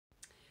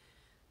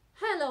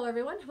Hello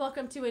everyone,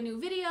 welcome to a new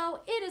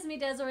video. It is me,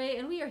 Desiree,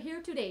 and we are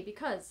here today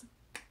because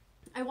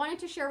I wanted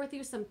to share with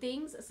you some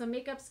things, some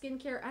makeup,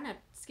 skincare, and a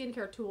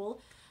skincare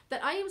tool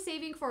that I am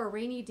saving for a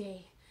rainy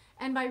day.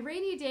 And by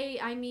rainy day,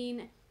 I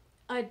mean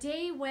a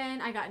day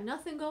when I got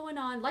nothing going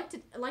on. Like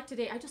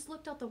today, I just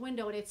looked out the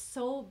window and it's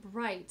so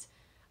bright.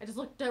 I just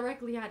looked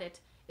directly at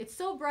it. It's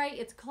so bright,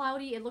 it's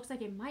cloudy, it looks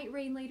like it might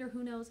rain later,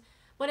 who knows.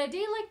 But a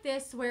day like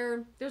this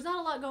where there's not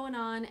a lot going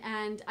on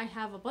and I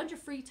have a bunch of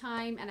free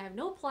time and I have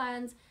no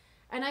plans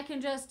and I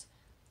can just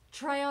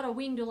try out a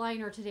winged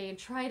liner today and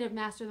try to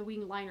master the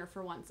winged liner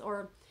for once,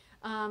 or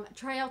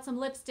try out some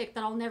lipstick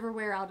that I'll never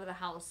wear out of the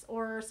house,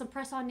 or some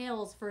press-on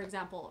nails, for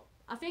example.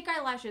 Fake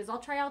eyelashes, I'll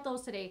try out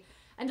those today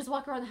and just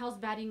walk around the house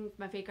batting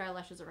my fake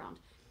eyelashes around.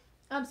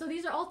 So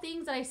these are all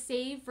things that I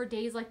save for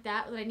days like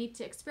that I need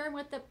to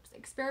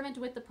experiment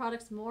with the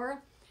products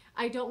more.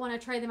 I don't want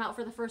to try them out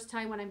for the first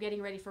time when I'm getting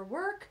ready for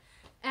work.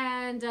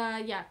 And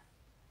yeah,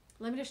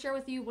 let me just share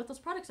with you what those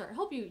products are. I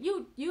hope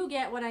you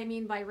get what I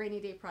mean by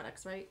rainy day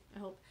products, right? I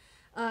hope.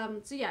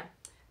 So yeah,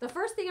 the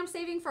first thing I'm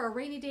saving for a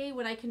rainy day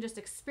when I can just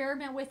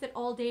experiment with it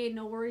all day,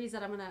 no worries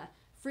that I'm gonna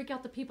freak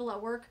out the people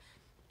at work,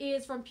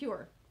 is from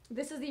Pure.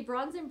 This is the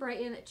Bronze and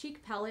Brighten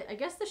Cheek Palette. I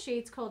guess the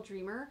shade's called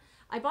Dreamer.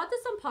 I bought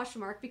this on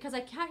Poshmark because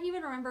I can't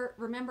even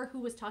remember who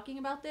was talking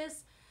about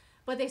this,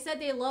 but they said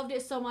they loved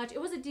it so much.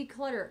 It was a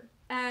declutter.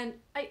 And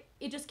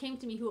it just came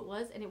to me who it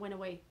was, and it went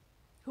away.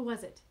 Who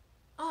was it?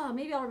 Oh,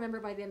 maybe I'll remember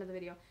by the end of the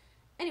video.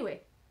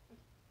 Anyway,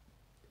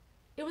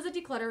 it was a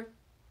declutter.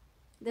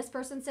 This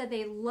person said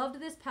they loved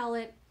this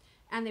palette,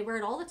 and they wear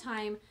it all the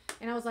time.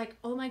 And I was like,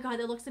 oh my god,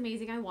 that looks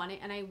amazing. I want it.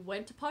 And I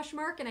went to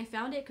Poshmark, and I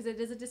found it because it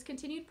is a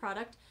discontinued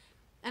product.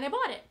 And I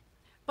bought it.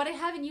 But I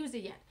haven't used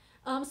it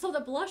yet. So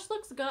the blush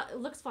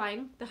looks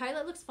fine. The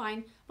highlight looks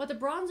fine. But the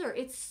bronzer,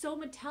 it's so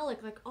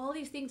metallic. Like, all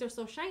these things are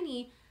so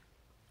shiny.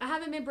 I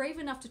haven't been brave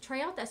enough to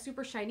try out that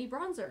super shiny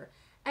bronzer.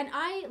 And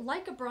I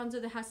like a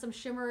bronzer that has some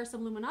shimmer,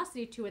 some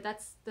luminosity to it.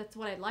 That's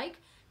what I like.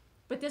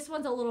 But this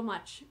one's a little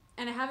much.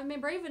 And I haven't been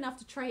brave enough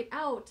to try it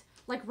out,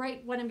 like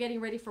right when I'm getting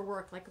ready for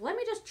work. Like, let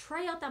me just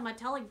try out that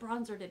metallic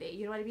bronzer today.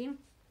 You know what I mean?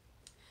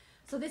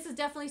 So this is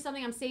definitely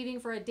something I'm saving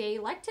for a day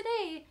like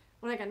today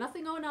when I got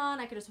nothing going on.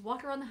 I can just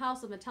walk around the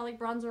house with metallic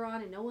bronzer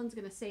on and no one's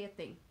going to say a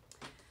thing.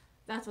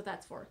 That's what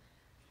that's for.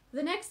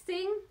 The next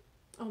thing,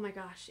 oh my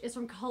gosh, is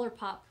from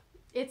ColourPop.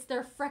 It's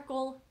their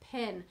freckle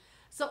pen.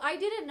 So I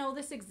didn't know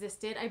this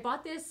existed. I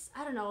bought this,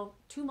 I don't know,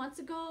 2 months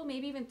ago,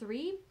 maybe even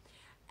 3.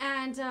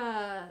 And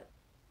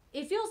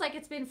it feels like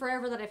it's been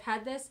forever that I've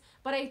had this,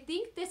 but I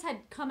think this had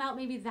come out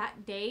maybe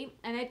that day.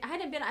 And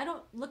I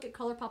don't look at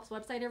ColourPop's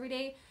website every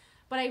day,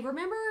 but I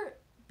remember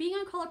being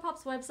on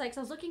ColourPop's website because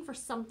I was looking for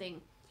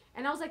something.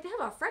 And I was like, they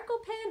have a freckle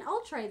pen?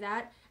 I'll try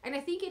that. And I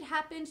think it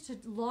happened to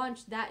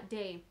launch that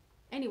day.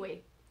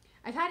 Anyway,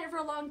 I've had it for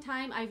a long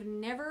time.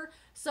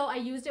 So I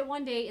used it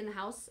one day in the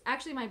house.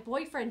 Actually, my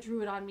boyfriend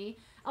drew it on me.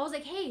 I was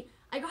like, hey,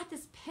 I got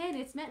this pen.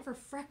 It's meant for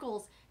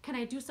freckles. Can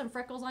I do some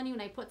freckles on you?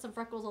 And I put some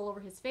freckles all over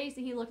his face,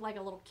 and he looked like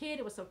a little kid.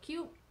 It was so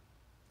cute.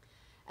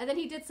 And then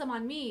he did some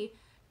on me.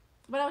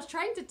 But I was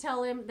trying to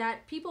tell him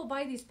that people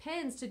buy these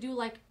pens to do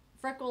like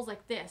freckles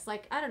like this.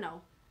 Like, I don't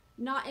know,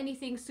 not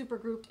anything super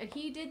grouped. And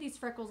he did these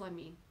freckles on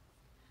me.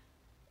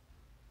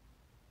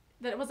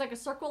 That it was like a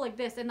circle like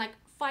this and like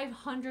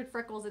 500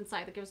 freckles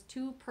inside. Like, it was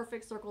 2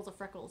 perfect circles of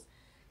freckles.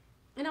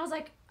 And I was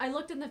like, I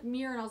looked in the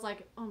mirror and I was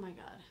like, oh my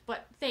god.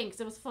 But thanks,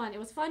 it was fun. It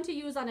was fun to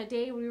use on a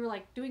day when we were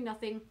like doing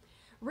nothing.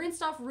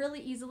 Rinsed off really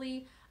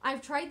easily.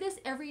 I've tried this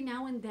every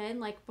now and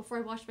then, like before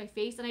I wash my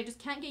face, and I just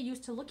can't get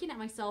used to looking at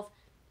myself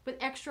with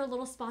extra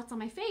little spots on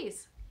my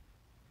face.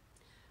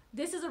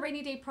 This is a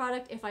rainy day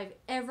product if I've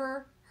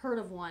ever heard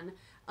of one.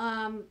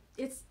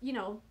 It's, you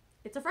know,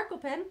 it's a freckle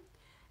pen.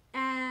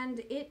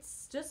 And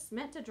it's just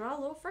meant to draw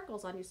little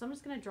freckles on you. So I'm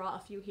just going to draw a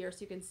few here so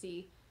you can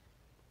see.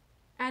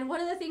 And one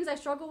of the things I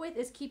struggle with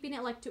is keeping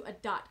it like to a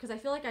dot. Because I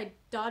feel like I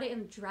dot it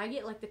and drag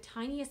it like the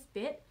tiniest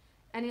bit.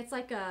 And it's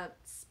like a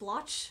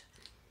splotch.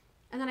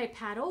 And then I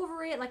pat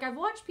over it. Like, I've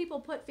watched people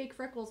put fake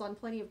freckles on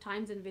plenty of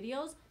times in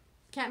videos.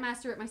 Can't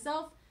master it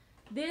myself.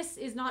 This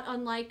is not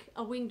unlike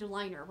a winged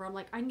liner where I'm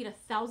like, I need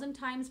 1,000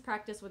 times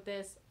practice with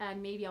this.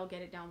 And maybe I'll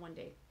get it down one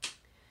day.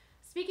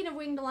 Speaking of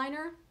winged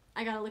liner,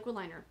 I got a liquid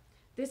liner.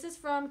 This is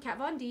from Kat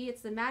Von D.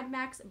 It's the Mad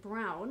Max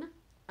Brown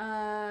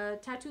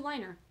tattoo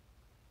liner.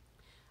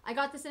 I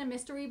got this in a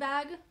mystery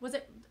bag. Was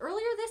it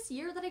earlier this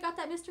year that I got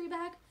that mystery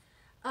bag?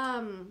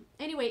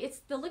 Anyway,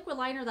 it's the liquid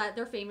liner that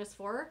they're famous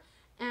for.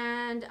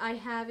 And I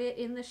have it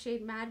in the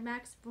shade Mad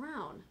Max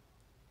Brown.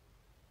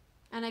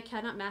 And I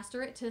cannot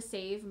master it to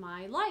save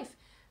my life.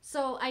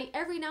 So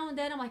every now and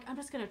then I'm like, I'm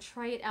just going to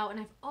try it out. And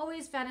I've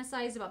always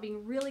fantasized about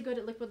being really good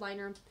at liquid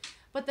liner.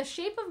 But the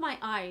shape of my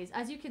eyes,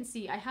 as you can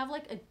see, I have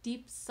like a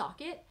deep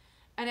socket,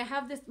 and I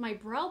have this, my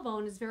brow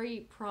bone is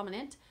very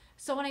prominent.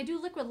 So when I do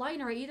liquid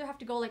liner, I either have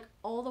to go like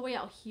all the way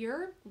out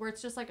here where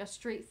it's just like a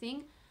straight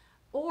thing,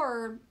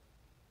 or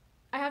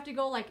I have to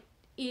go like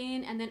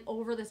in and then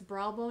over this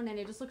brow bone, and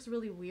it just looks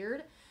really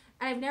weird.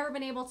 and I've never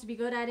been able to be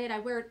good at it. I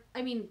wear it,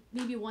 I mean,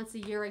 maybe once a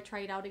year I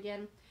try it out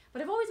again.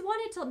 But I've always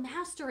wanted to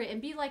master it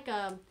and be like,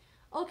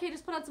 okay,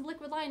 just put on some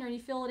liquid liner and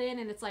you fill it in,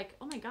 and it's like,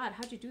 oh my God,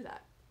 how'd you do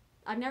that?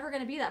 I'm never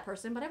going to be that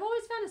person, but I've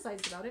always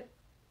fantasized about it.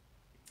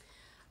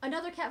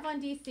 Another Kat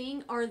Von D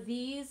thing are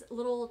these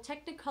little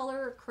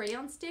Technicolor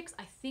crayon sticks.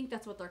 I think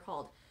that's what they're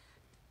called.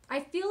 I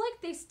feel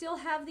like they still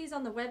have these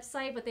on the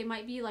website, but they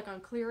might be like on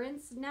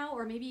clearance now,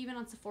 or maybe even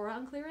on Sephora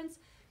on clearance.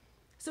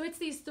 So it's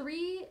these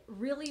 3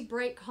 really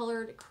bright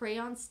colored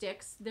crayon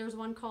sticks. There's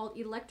one called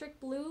Electric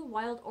Blue,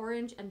 Wild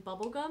Orange, and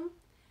Bubblegum.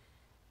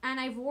 And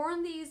I've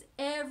worn these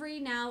every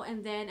now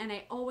and then, and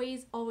I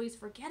always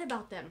forget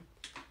about them.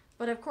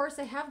 But of course,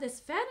 I have this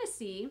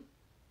fantasy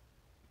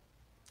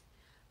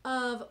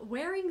of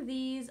wearing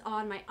these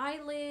on my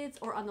eyelids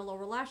or on the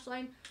lower lash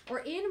line, or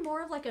in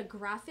more of like a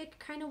graphic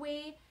kind of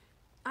way.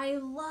 I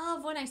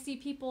love when I see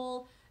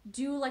people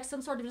do like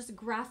some sort of just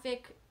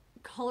graphic,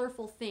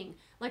 colorful thing.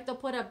 Like they'll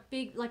put a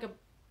big, like a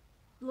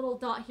little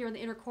dot here in the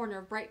inner corner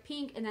of bright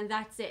pink, and then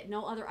that's it.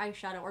 No other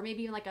eyeshadow, or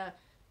maybe even like a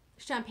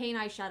champagne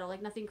eyeshadow,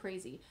 like nothing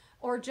crazy.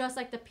 Or just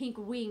like the pink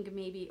wing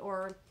maybe,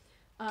 or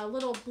a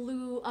little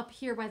blue up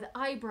here by the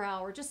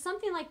eyebrow, or just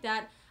something like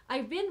that.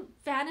 I've been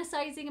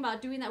fantasizing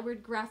about doing that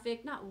weird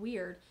graphic, not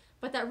weird,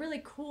 but that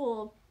really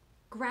cool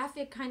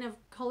graphic kind of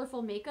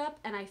colorful makeup,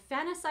 and I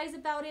fantasize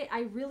about it.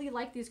 I really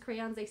like these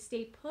crayons. They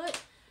stay put,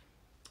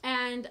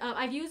 and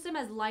I've used them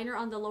as liner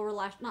on the lower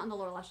lash, not on the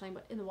lower lash line,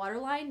 but in the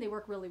waterline. They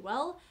work really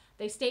well.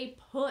 They stay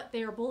put.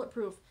 They are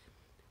bulletproof,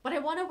 but I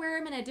want to wear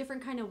them in a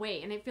different kind of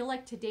way, and I feel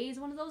like today is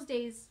one of those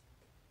days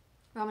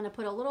where I'm going to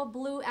put a little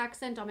blue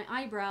accent on my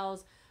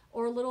eyebrows,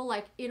 or a little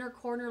like inner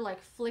corner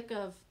like flick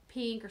of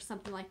pink or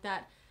something like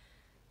that.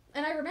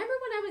 And I remember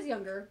when I was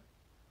younger,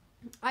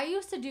 I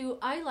used to do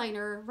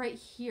eyeliner right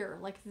here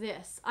like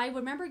this. I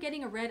remember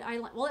getting a red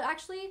eyeliner. Well,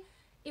 actually,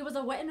 it was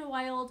a Wet n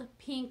Wild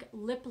pink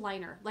lip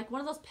liner, like one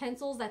of those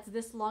pencils that's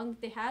this long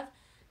that they have.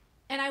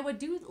 And I would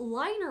do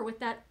liner with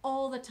that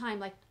all the time,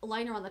 like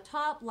liner on the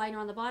top, liner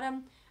on the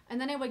bottom. And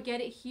then I would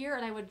get it here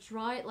and I would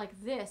draw it like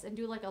this and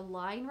do like a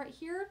line right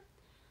here.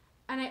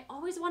 And I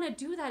always want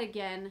to do that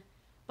again,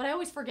 but I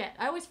always forget.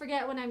 I always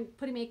forget when I'm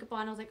putting makeup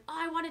on. I was like, oh,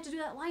 I wanted to do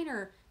that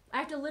liner. I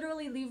have to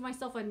literally leave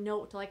myself a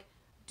note to like,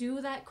 do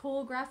that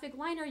cool graphic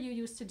liner you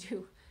used to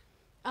do.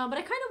 But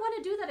I kind of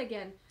want to do that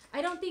again.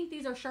 I don't think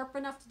these are sharp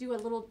enough to do a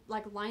little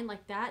like line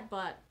like that,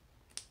 but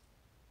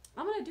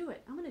I'm going to do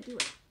it. I'm going to do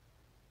it.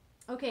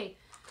 Okay.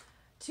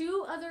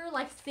 2 other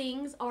like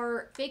things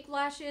are fake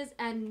lashes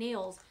and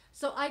nails.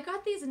 So I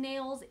got these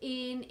nails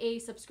in a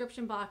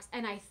subscription box,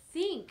 and I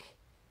think,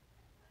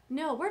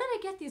 no, where did I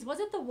get these? Was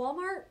it the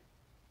Walmart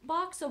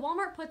box? So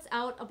Walmart puts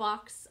out a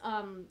box,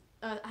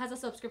 has a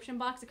subscription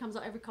box. It comes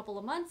out every couple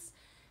of months.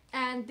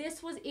 And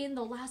this was in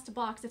the last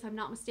box, if I'm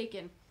not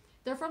mistaken.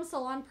 They're from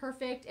Salon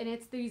Perfect, and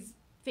it's these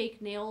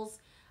fake nails.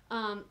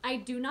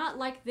 I do not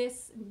like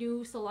this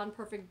new Salon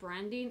Perfect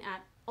branding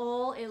at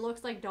all. It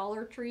looks like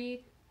Dollar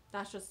Tree.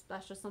 That's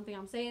just something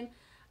I'm saying.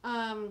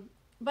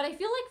 But I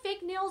feel like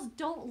fake nails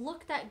don't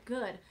look that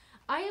good.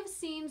 I have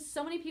seen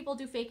so many people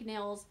do fake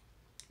nails.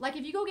 Like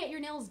if you go get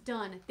your nails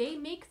done, they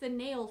make the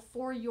nail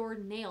for your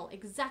nail,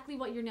 exactly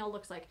what your nail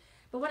looks like.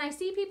 But when I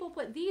see people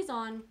put these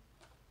on,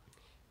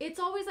 it's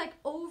always like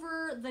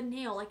over the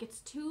nail, like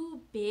it's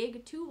too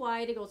big, too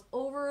wide. It goes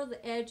over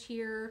the edge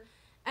here.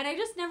 And I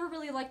just never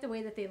really like the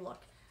way that they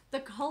look.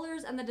 The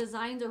colors and the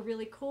designs are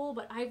really cool,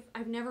 but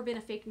I've never been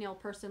a fake nail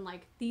person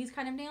like these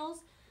kind of nails.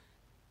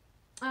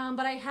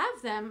 But I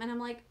have them, and I'm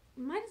like,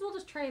 might as well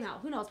just try them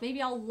out. Who knows?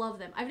 Maybe I'll love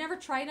them. I've never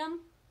tried them.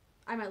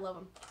 I might love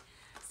them.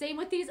 Same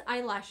with these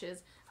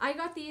eyelashes. I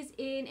got these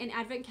in an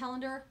advent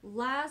calendar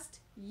last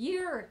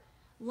year.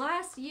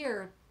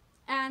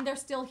 And they're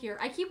still here.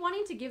 I keep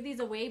wanting to give these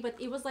away, but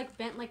it was like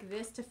bent like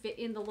this to fit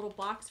in the little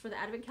box for the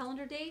advent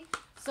calendar day.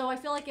 So I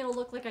feel like it'll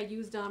look like I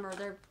used them, or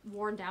they're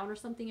worn down or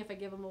something if I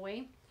give them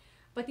away.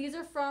 But these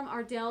are from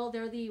Ardell.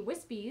 They're the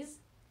wispies.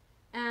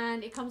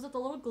 And it comes with a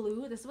little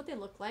glue. This is what they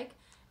look like.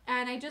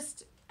 And I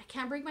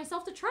can't bring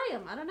myself to try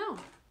them. I don't know.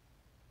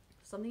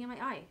 Something in my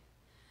eye.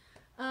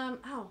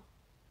 Ow.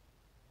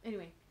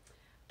 Anyway.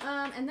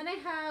 And then I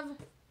have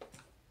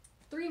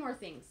 3 more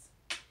things.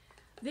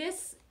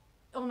 This,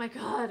 oh my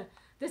God.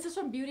 This is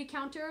from Beauty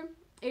Counter.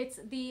 It's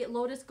the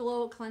Lotus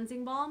Glow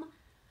Cleansing Balm.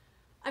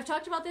 I've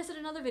talked about this in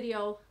another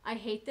video. I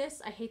hate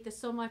this. I hate this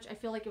so much. I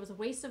feel like it was a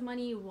waste of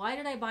money. Why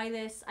did I buy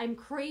this? I'm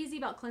crazy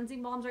about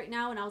cleansing balms right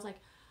now. And I was like,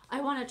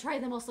 I want to try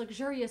the most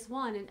luxurious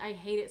one. And I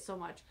hate it so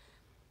much.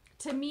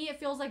 To me, it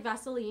feels like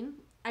Vaseline.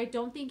 I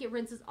don't think it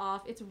rinses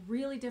off. It's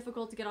really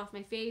difficult to get off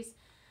my face.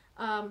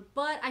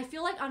 But I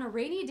feel like on a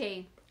rainy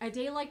day, a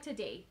day like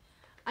today,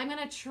 I'm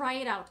going to try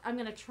it out. I'm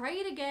going to try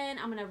it again.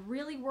 I'm going to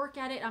really work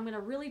at it. I'm going to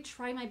really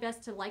try my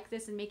best to like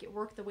this and make it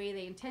work the way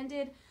they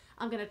intended.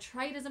 I'm going to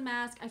try it as a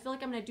mask. I feel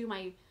like I'm going to do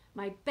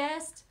my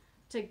best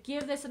to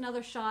give this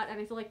another shot.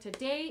 And I feel like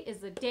today is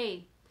the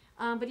day.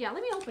 But yeah,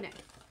 let me open it.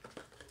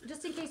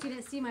 Just in case you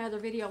didn't see my other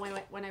video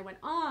when I went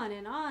on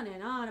and on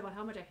and on about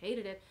how much I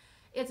hated it.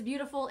 It's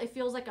beautiful. It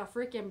feels like a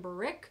freaking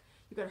brick.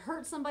 You could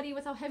hurt somebody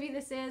with how heavy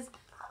this is.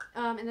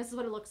 And this is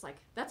what it looks like.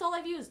 That's all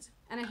I've used.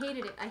 And I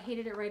hated it. I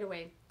hated it right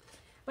away.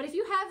 But if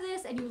you have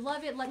this and you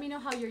love it, let me know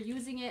how you're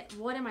using it.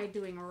 What am I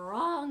doing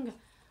wrong?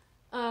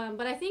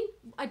 But I think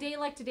a day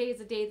like today is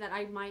a day that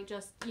I might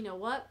just, you know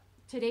what?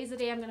 Today's the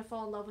day I'm going to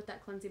fall in love with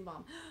that cleansing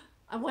balm.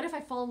 And what if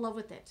I fall in love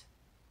with it?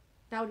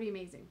 That would be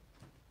amazing.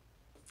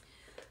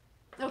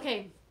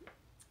 Okay.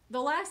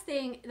 The last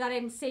thing that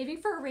I'm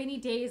saving for a rainy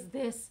day is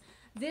this.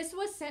 This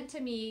was sent to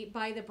me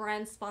by the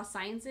brand Spa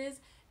Sciences.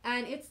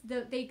 And it's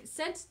they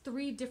sent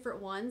 3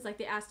 different ones. Like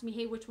they asked me,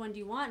 hey, which one do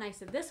you want? And I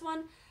said this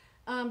one.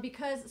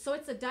 So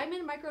it's a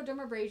diamond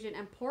microdermabrasion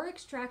and pore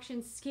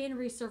extraction skin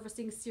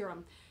resurfacing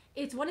serum.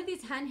 It's one of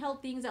these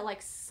handheld things that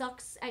like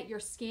sucks at your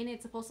skin.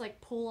 It's supposed to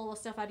like pull all the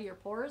stuff out of your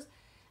pores.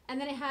 And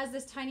then it has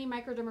this tiny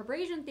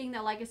microdermabrasion thing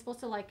that like is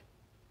supposed to like,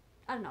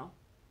 I don't know,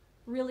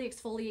 really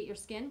exfoliate your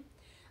skin.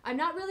 I'm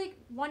not really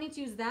wanting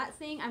to use that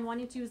thing. I'm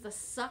wanting to use the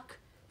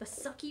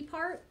sucky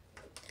part.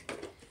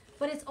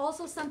 But it's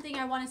also something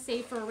I want to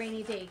save for a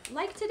rainy day,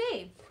 like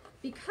today.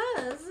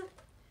 Because,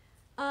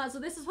 so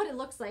this is what it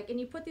looks like. And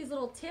you put these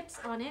little tips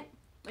on it,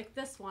 like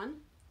this one.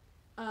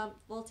 Well,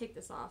 I'll take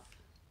this off.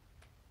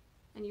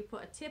 And you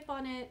put a tip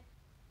on it.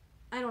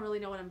 I don't really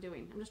know what I'm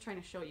doing. I'm just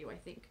trying to show you, I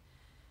think.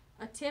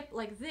 A tip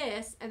like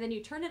this, and then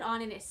you turn it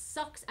on and it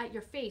sucks at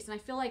your face. And I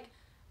feel like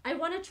I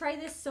want to try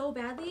this so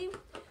badly,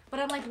 but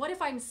I'm like, what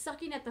if I'm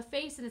sucking at the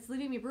face and it's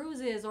leaving me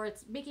bruises or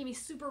it's making me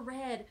super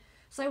red?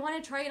 So I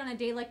want to try it on a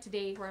day like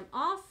today where I'm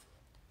off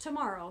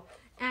tomorrow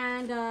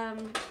and,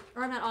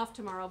 or I'm not off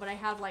tomorrow, but I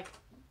have like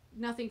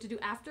nothing to do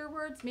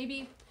afterwards.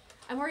 Maybe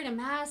I'm wearing a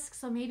mask,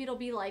 so maybe it'll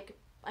be like,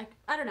 I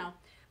don't know.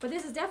 But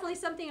this is definitely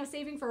something I'm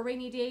saving for a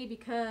rainy day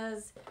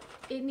because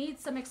it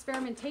needs some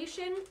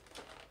experimentation.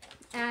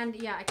 And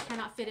yeah, I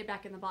cannot fit it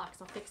back in the box.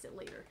 I'll fix it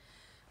later.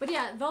 But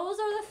yeah, those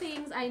are the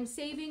things I'm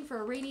saving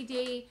for a rainy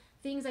day.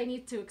 Things I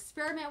need to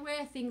experiment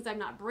with. Things I'm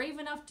not brave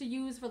enough to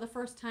use for the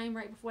first time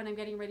right before when I'm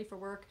getting ready for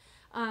work.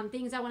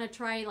 Things I want to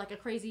try like a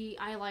crazy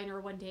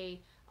eyeliner one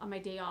day on my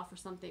day off or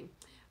something.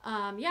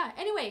 Yeah,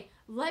 anyway,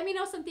 let me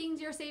know some things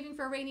you're saving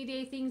for a rainy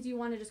day. Things you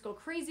want to just go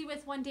crazy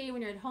with one day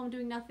when you're at home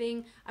doing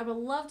nothing. I would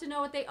love to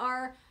know what they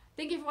are.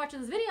 Thank you for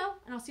watching this video,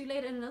 and I'll see you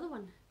later in another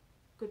one.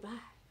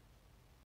 Goodbye.